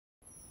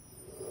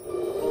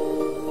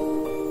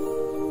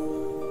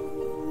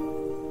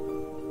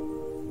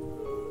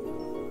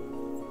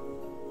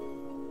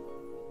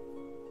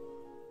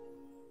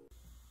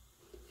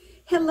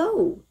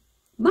Hello,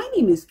 my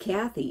name is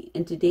Kathy,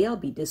 and today I'll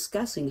be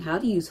discussing how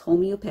to use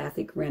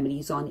homeopathic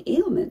remedies on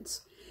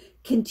ailments,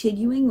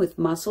 continuing with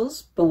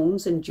muscles,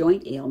 bones, and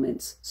joint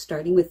ailments,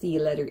 starting with the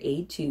letter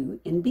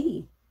A2 and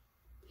B.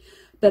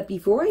 But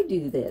before I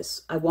do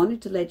this, I wanted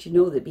to let you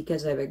know that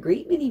because I have a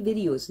great many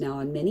videos now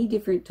on many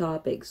different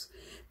topics,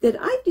 that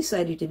I've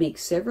decided to make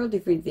several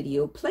different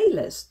video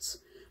playlists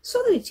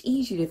so that it's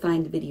easier to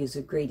find the videos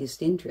of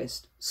greatest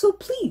interest. So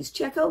please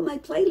check out my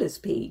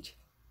playlist page.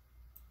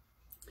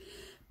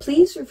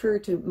 Please refer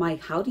to my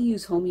How to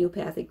Use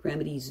Homeopathic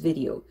Remedies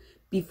video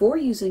before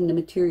using the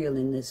material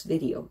in this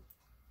video.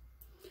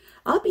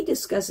 I'll be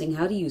discussing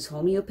how to use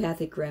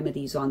homeopathic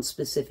remedies on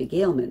specific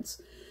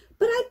ailments,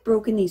 but I've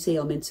broken these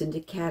ailments into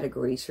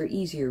categories for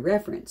easier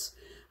reference.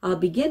 I'll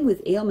begin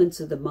with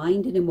ailments of the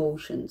mind and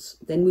emotions,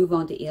 then move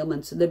on to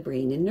ailments of the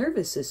brain and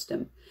nervous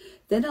system.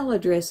 Then I'll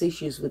address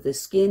issues with the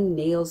skin,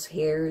 nails,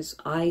 hairs,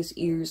 eyes,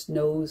 ears,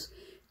 nose,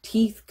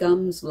 teeth,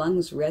 gums,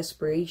 lungs,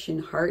 respiration,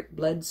 heart,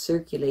 blood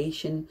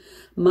circulation,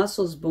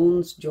 muscles,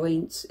 bones,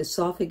 joints,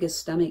 esophagus,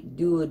 stomach,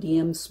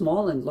 duodenum,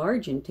 small and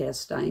large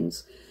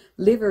intestines,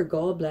 liver,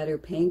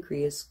 gallbladder,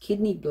 pancreas,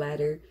 kidney,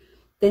 bladder,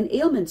 then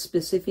ailments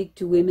specific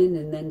to women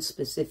and then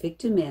specific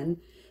to men,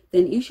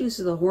 then issues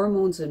of the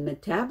hormones and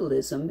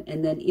metabolism,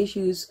 and then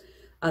issues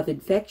of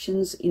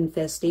infections,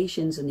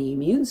 infestations in the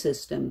immune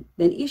system,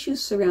 then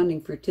issues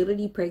surrounding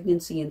fertility,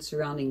 pregnancy, and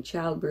surrounding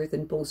childbirth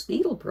and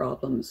postnatal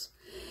problems.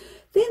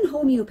 Then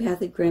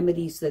homeopathic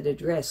remedies that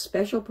address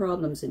special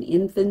problems in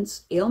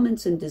infants,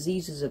 ailments and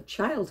diseases of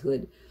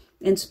childhood,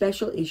 and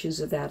special issues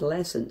of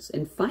adolescence,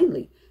 and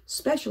finally,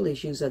 special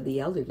issues of the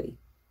elderly.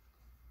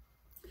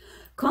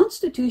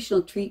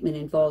 Constitutional treatment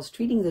involves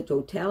treating the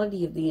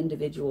totality of the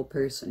individual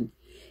person.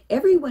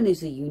 Everyone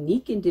is a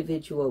unique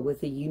individual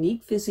with a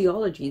unique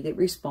physiology that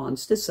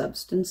responds to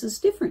substances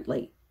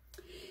differently.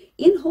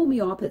 In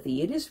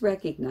homeopathy, it is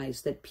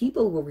recognized that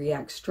people will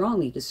react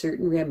strongly to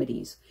certain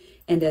remedies,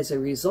 and as a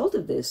result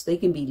of this, they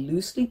can be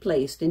loosely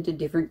placed into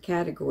different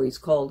categories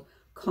called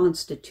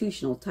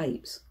constitutional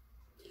types.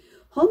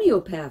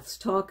 Homeopaths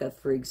talk of,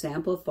 for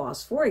example,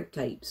 phosphoric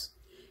types.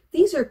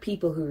 These are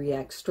people who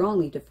react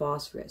strongly to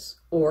phosphorus,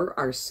 or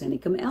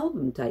arsenicum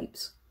album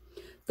types,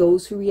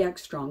 those who react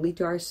strongly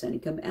to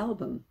arsenicum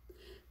album.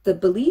 The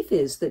belief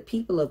is that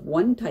people of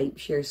one type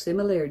share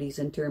similarities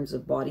in terms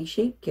of body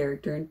shape,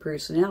 character, and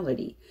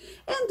personality,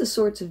 and the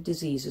sorts of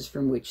diseases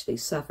from which they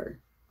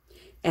suffer.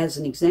 As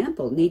an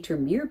example,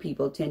 nature-mere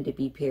people tend to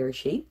be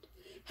pear-shaped,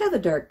 have a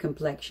dark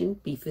complexion,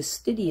 be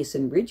fastidious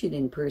and rigid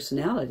in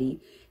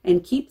personality,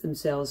 and keep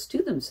themselves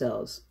to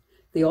themselves.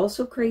 They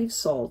also crave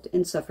salt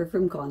and suffer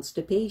from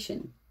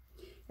constipation.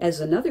 As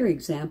another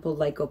example,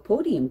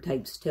 Eupatorium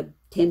types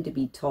tend to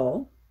be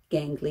tall,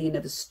 gangly, and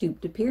of a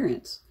stooped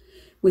appearance,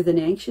 with an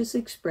anxious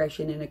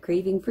expression and a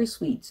craving for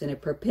sweets and a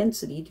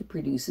propensity to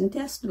produce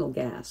intestinal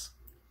gas.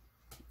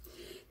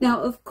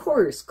 Now, of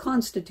course,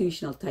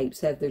 constitutional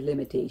types have their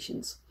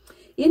limitations.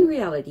 In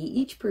reality,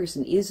 each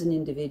person is an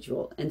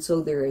individual, and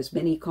so there are as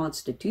many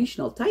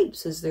constitutional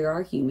types as there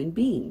are human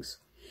beings.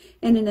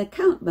 And an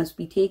account must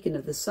be taken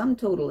of the sum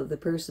total of the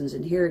person's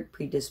inherent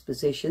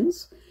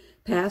predispositions,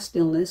 past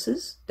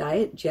illnesses,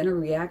 diet, general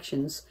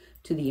reactions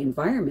to the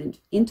environment,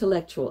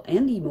 intellectual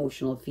and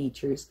emotional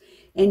features,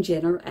 and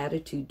general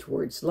attitude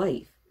towards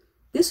life.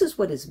 This is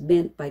what is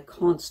meant by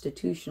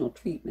constitutional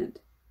treatment.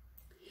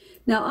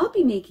 Now, I'll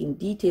be making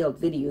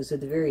detailed videos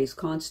of the various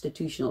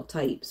constitutional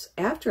types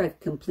after I've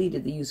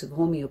completed the use of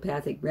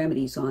homeopathic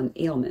remedies on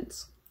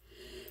ailments.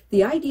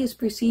 The ideas,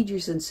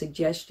 procedures, and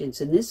suggestions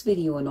in this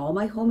video and all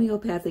my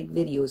homeopathic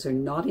videos are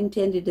not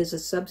intended as a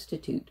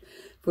substitute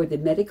for the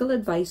medical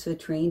advice of a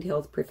trained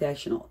health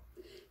professional.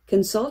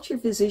 Consult your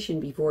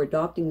physician before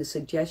adopting the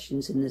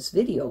suggestions in this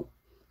video.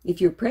 If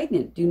you're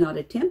pregnant, do not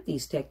attempt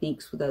these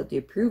techniques without the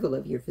approval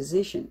of your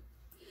physician.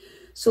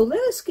 So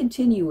let us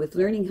continue with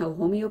learning how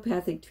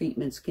homeopathic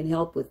treatments can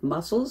help with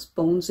muscles,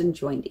 bones, and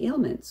joint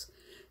ailments,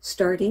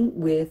 starting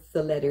with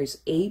the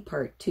letters A,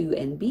 Part 2,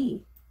 and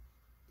B.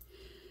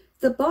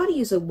 The body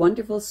is a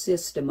wonderful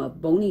system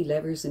of bony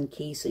levers and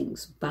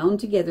casings, bound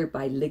together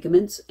by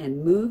ligaments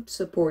and moved,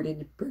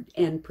 supported,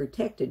 and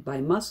protected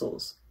by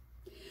muscles.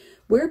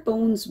 Where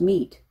bones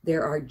meet,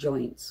 there are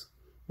joints.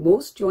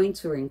 Most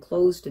joints are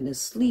enclosed in a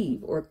sleeve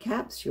or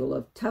capsule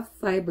of tough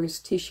fibrous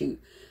tissue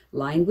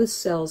lined with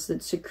cells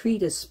that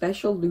secrete a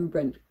special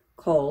lubricant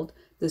called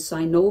the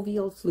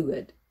synovial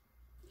fluid.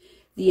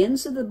 The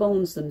ends of the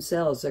bones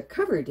themselves are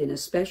covered in a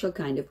special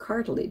kind of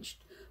cartilage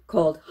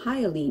called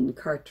hyaline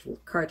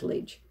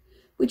cartilage,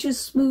 which is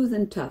smooth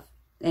and tough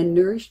and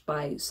nourished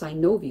by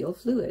synovial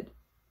fluid.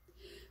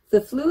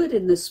 The fluid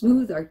and the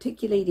smooth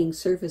articulating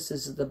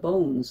surfaces of the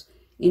bones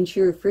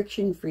ensure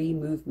friction-free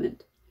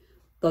movement.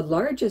 The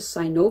largest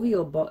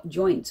synovial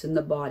joints in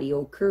the body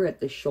occur at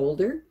the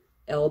shoulder,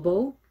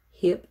 elbow,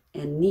 hip,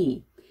 and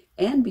knee,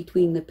 and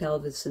between the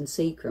pelvis and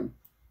sacrum.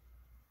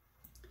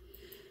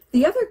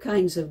 The other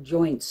kinds of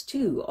joints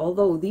too,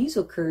 although these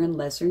occur in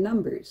lesser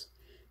numbers.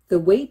 The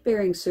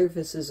weight-bearing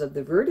surfaces of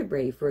the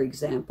vertebrae, for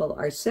example,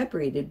 are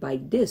separated by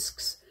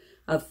discs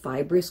of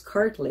fibrous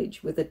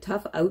cartilage with a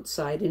tough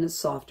outside and a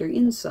softer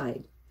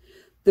inside.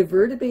 The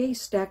vertebrae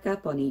stack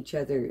up on each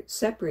other,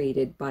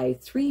 separated by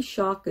 3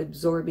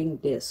 shock-absorbing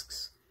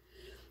discs.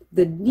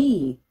 The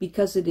knee,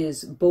 because it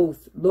is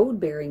both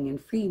load-bearing and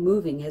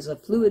free-moving, has a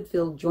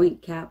fluid-filled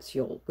joint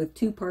capsule with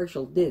 2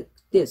 partial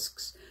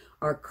discs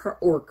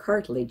or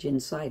cartilage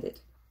inside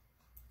it.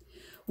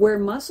 Where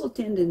muscle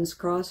tendons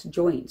cross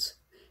joints,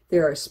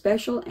 there are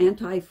special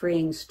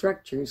anti-fraying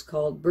structures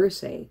called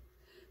bursae,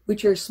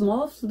 which are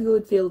small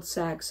fluid-filled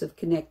sacs of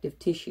connective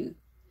tissue.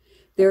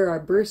 There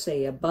are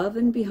bursae above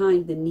and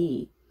behind the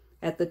knee,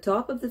 at the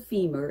top of the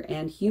femur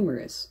and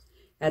humerus,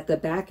 at the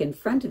back and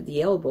front of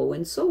the elbow,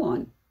 and so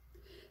on.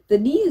 The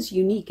knee is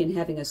unique in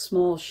having a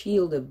small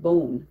shield of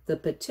bone, the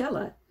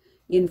patella,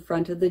 in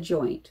front of the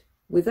joint.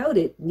 Without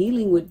it,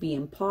 kneeling would be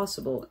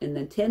impossible, and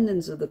the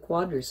tendons of the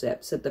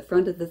quadriceps at the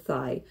front of the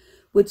thigh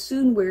would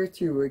soon wear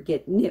through or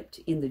get nipped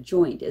in the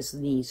joint as the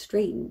knee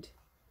straightened.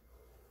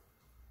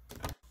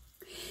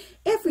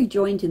 Every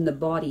joint in the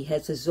body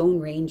has its own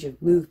range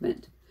of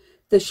movement.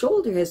 The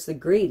shoulder has the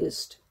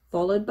greatest,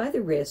 followed by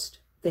the wrist,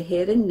 the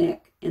head and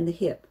neck, and the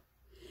hip.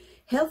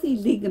 Healthy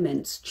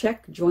ligaments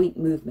check joint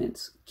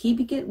movements,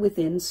 keeping it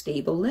within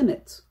stable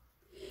limits.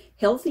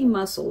 Healthy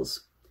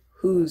muscles,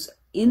 whose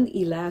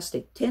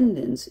inelastic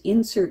tendons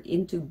insert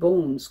into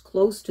bones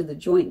close to the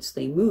joints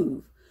they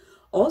move,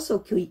 also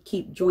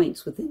keep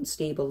joints within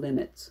stable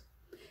limits.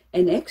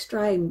 An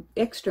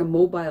extra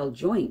mobile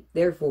joint,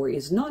 therefore,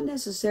 is not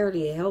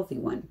necessarily a healthy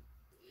one.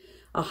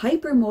 A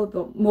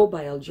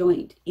hypermobile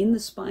joint in the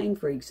spine,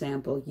 for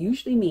example,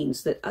 usually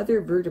means that other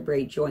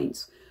vertebrae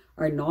joints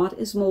are not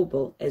as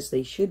mobile as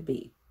they should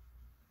be.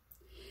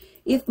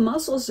 If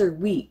muscles are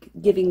weak,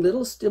 giving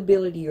little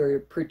stability or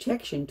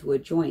protection to a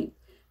joint,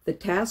 the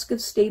task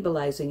of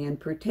stabilizing and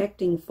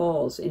protecting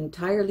falls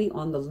entirely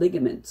on the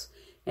ligaments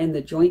and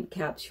the joint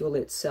capsule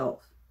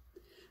itself.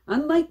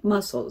 Unlike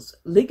muscles,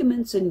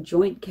 ligaments and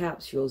joint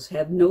capsules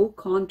have no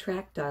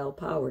contractile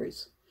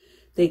powers.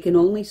 They can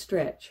only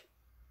stretch.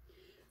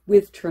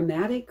 With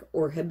traumatic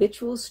or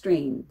habitual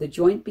strain, the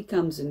joint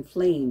becomes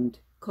inflamed,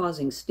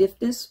 causing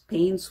stiffness,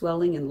 pain,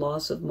 swelling, and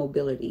loss of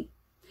mobility.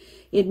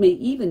 It may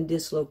even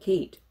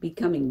dislocate,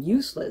 becoming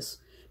useless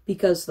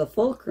because the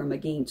fulcrum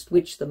against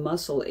which the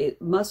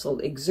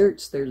muscle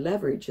exerts their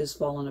leverage has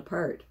fallen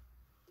apart.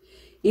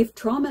 If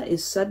trauma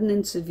is sudden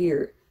and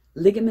severe,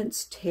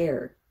 ligaments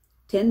tear,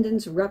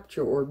 tendons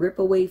rupture or rip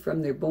away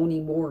from their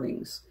bony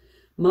moorings,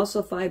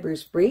 muscle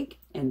fibers break,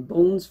 and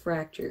bones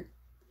fracture.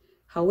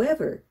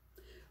 However,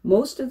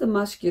 most of the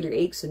muscular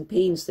aches and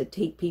pains that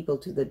take people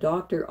to the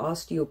doctor,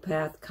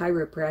 osteopath,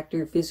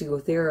 chiropractor,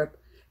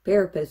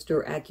 physiotherapist,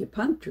 or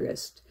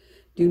acupuncturist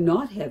do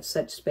not have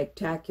such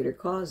spectacular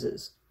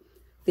causes.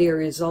 They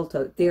are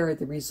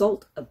the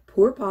result of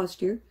poor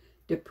posture,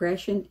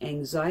 depression,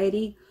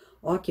 anxiety,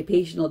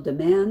 occupational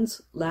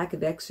demands, lack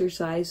of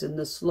exercise, and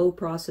the slow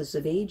process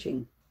of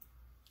aging.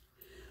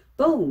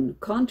 Bone,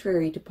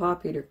 contrary to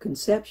popular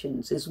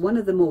conceptions, is one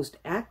of the most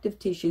active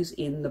tissues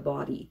in the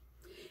body.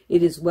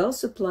 It is well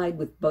supplied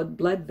with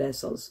blood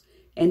vessels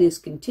and is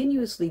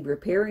continuously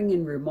repairing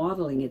and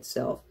remodeling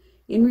itself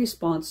in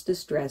response to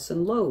stress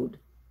and load.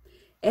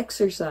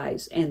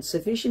 Exercise and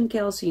sufficient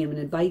calcium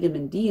and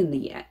vitamin D in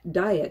the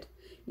diet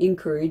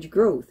encourage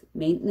growth,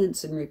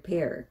 maintenance, and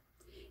repair.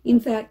 In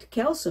fact,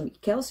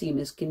 calcium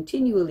is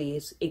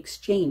continually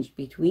exchanged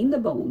between the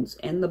bones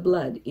and the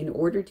blood in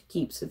order to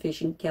keep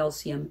sufficient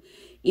calcium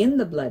in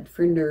the blood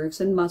for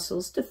nerves and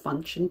muscles to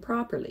function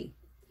properly.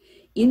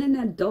 In an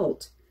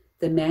adult,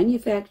 the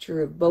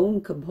manufacture of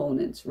bone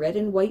components, red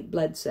and white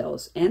blood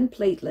cells, and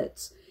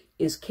platelets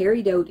is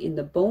carried out in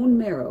the bone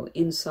marrow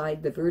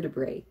inside the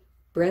vertebrae,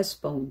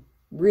 breastbone,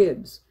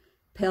 ribs,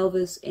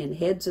 pelvis, and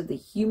heads of the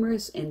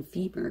humerus and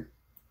femur.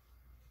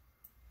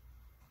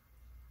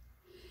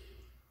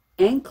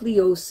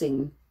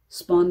 Ankylosing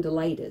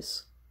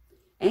spondylitis.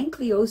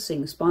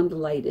 Ankylosing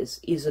spondylitis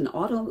is an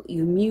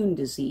autoimmune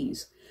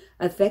disease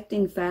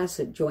affecting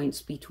facet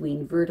joints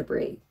between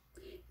vertebrae.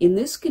 In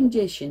this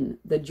condition,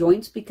 the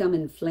joints become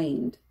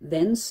inflamed,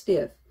 then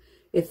stiff,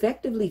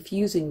 effectively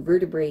fusing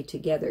vertebrae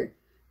together,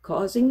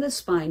 causing the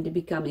spine to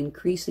become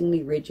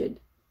increasingly rigid.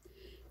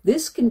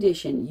 This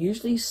condition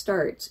usually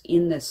starts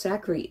in the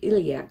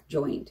sacroiliac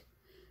joint.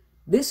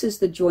 This is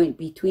the joint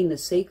between the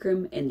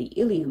sacrum and the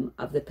ilium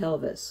of the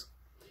pelvis,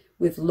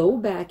 with low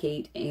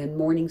backache and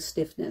morning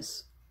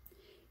stiffness.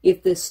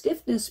 If the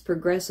stiffness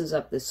progresses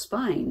up the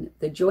spine,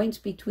 the joints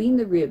between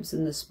the ribs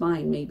and the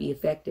spine may be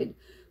affected,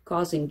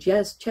 causing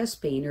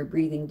chest pain or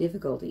breathing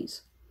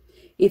difficulties.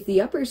 If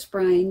the upper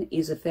spine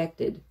is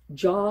affected,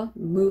 jaw,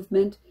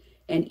 movement,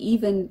 and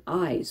even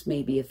eyes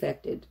may be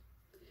affected.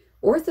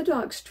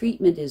 Orthodox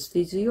treatment is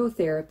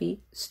physiotherapy,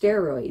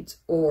 steroids,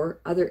 or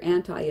other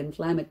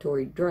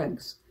anti-inflammatory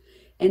drugs,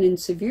 and in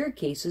severe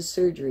cases,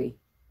 surgery.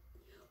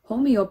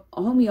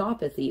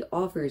 Homeopathy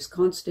offers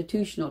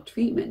constitutional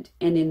treatment,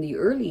 and in the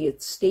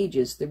earliest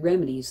stages, the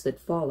remedies that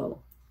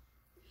follow.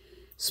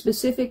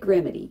 Specific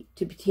remedy,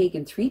 to be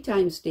taken 3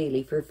 times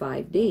daily for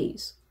 5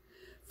 days.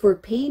 For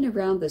pain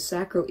around the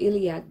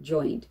sacroiliac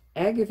joint,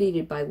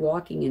 aggravated by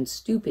walking and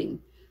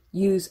stooping,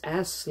 use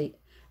Aesculus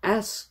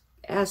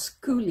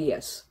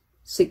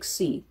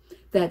 6C.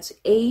 That's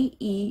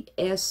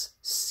Aesculus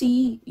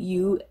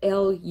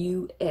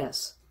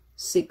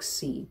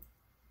 6C.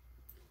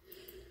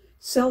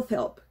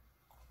 Self-help.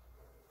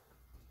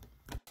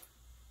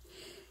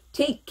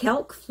 Take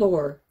Calc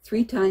Fluor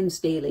 3 times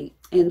daily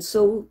and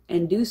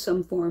do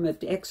some form of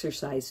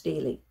exercise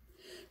daily.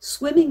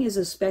 Swimming is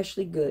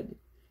especially good.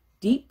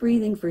 Deep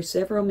breathing for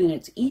several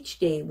minutes each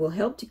day will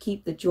help to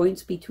keep the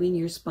joints between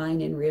your spine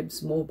and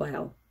ribs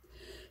mobile.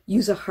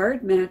 Use a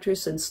hard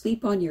mattress and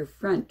sleep on your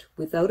front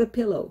without a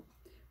pillow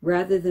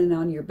rather than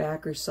on your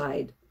back or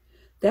side.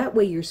 That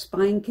way your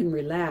spine can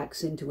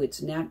relax into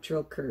its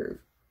natural curve.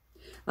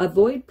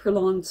 Avoid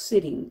prolonged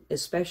sitting,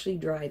 especially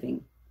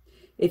driving.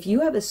 If you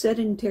have a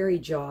sedentary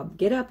job,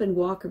 get up and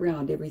walk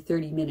around every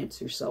 30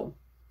 minutes or so.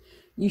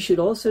 You should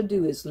also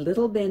do as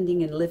little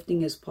bending and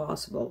lifting as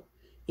possible.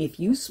 If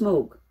you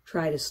smoke,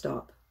 try to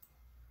stop.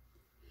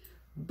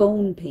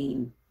 Bone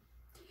pain.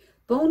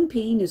 Bone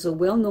pain is a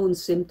well-known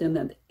symptom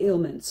of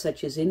ailments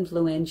such as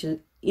influenza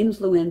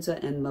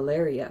and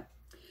malaria.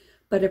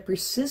 But a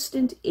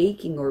persistent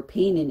aching or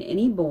pain in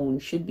any bone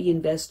should be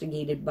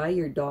investigated by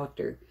your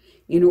doctor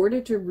in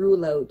order to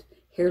rule out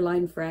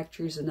hairline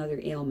fractures and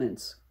other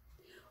ailments.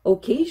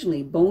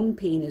 Occasionally, bone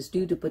pain is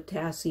due to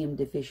potassium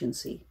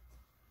deficiency.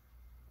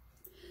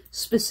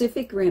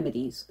 Specific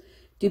remedies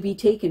to be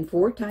taken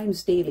 4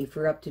 times daily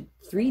for up to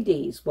 3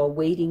 days while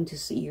waiting to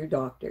see your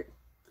doctor.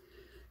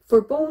 For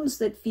bones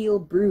that feel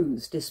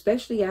bruised,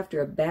 especially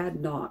after a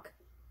bad knock,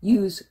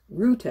 use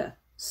Ruta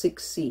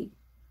 6C.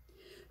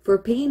 For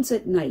pains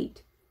at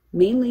night,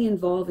 mainly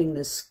involving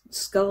the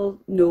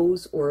skull,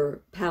 nose,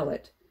 or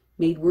palate,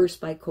 made worse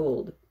by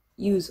cold,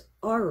 use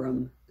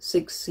Aurum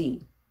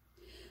 6C.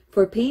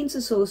 For pains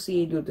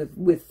associated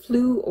with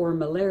flu or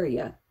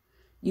malaria,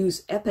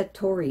 use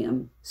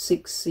Eupatorium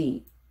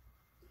 6C.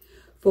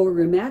 For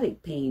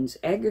rheumatic pains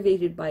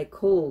aggravated by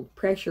cold,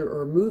 pressure,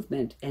 or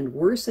movement and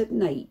worse at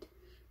night,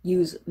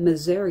 use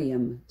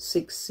Mezereum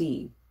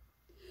 6C.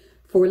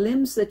 For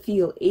limbs that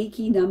feel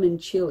achy, numb,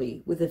 and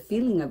chilly with a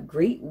feeling of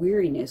great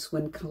weariness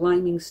when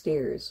climbing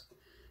stairs,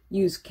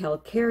 use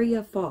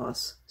Calcarea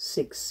Phos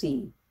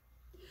 6C.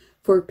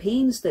 For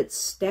pains that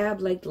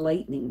stab like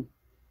lightning,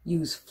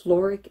 use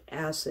Fluoric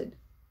Acid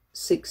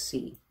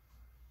 6C.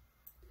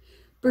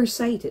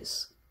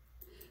 Bursitis.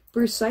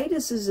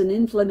 Bursitis is an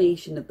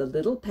inflammation of the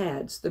little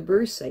pads, the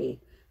bursae,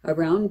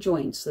 around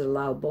joints that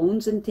allow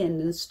bones and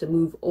tendons to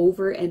move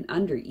over and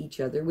under each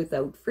other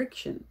without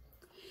friction.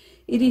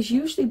 It is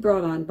usually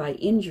brought on by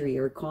injury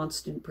or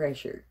constant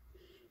pressure.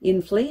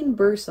 Inflamed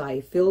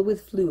bursae fill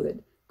with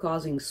fluid,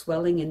 causing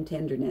swelling and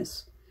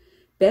tenderness.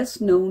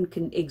 Best known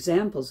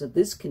examples of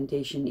this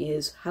condition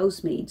is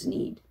housemaid's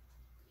need.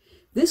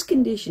 This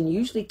condition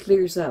usually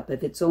clears up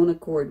of its own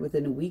accord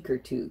within a week or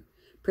 2,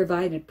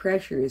 provided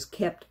pressure is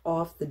kept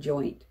off the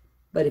joint.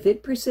 But if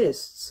it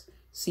persists,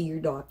 see your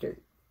doctor.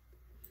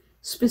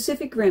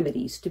 Specific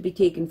remedies to be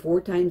taken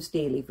 4 times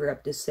daily for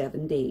up to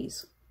 7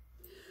 days.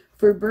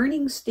 For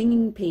burning,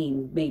 stinging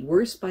pain made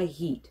worse by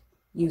heat,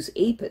 use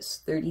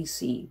Apis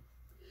 30C.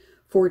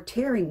 For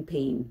tearing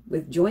pain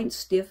with joints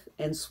stiff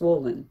and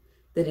swollen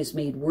that is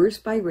made worse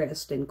by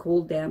rest and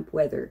cold, damp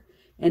weather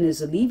and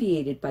is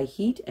alleviated by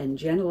heat and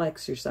gentle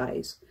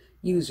exercise,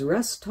 use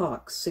Rhus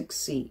Tox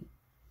 6C.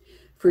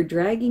 For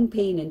dragging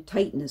pain and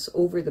tightness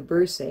over the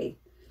bursae,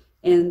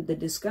 and the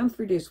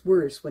discomfort is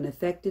worse when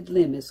affected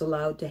limb is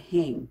allowed to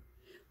hang,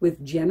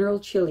 with general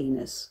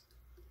chilliness,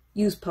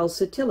 use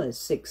Pulsatilla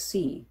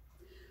 6C.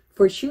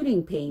 For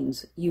shooting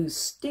pains, use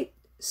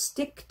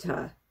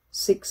Sticta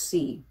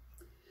 6C.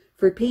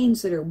 For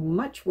pains that are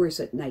much worse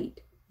at night,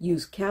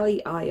 use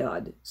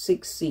Calcarea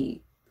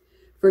 6C.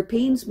 For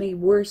pains made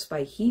worse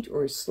by heat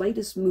or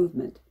slightest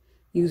movement,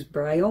 use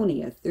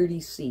Bryonia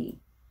 30C.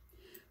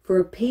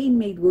 For pain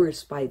made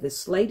worse by the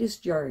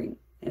slightest jarring,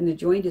 and the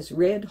joint is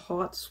red,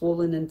 hot,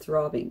 swollen, and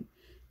throbbing,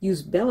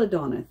 use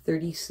Belladonna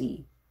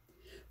 30C.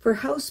 For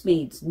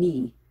housemaid's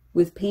knee,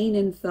 with pain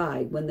in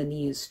thigh when the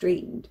knee is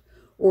straightened,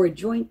 or a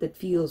joint that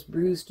feels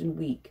bruised and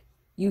weak,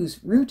 use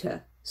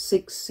Ruta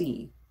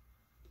 6C.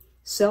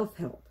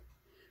 Self-help.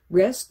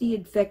 Rest the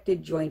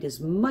infected joint as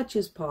much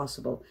as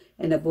possible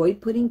and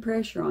avoid putting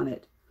pressure on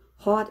it.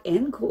 Hot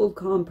and cold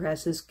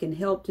compresses can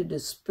help to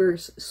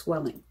disperse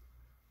swelling.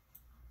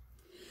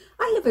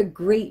 I have a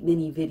great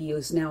many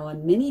videos now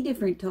on many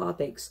different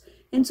topics,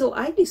 and so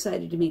I've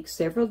decided to make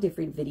several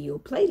different video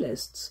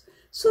playlists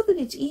so that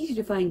it's easy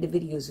to find the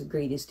videos of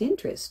greatest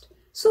interest.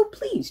 So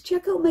please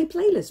check out my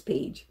playlist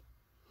page.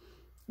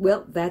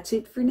 Well, that's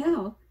it for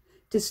now.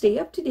 To stay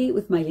up to date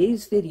with my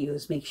latest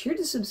videos, make sure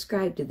to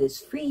subscribe to this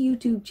free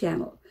YouTube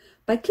channel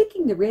by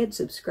clicking the red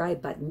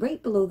subscribe button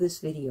right below this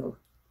video.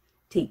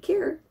 Take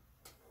care.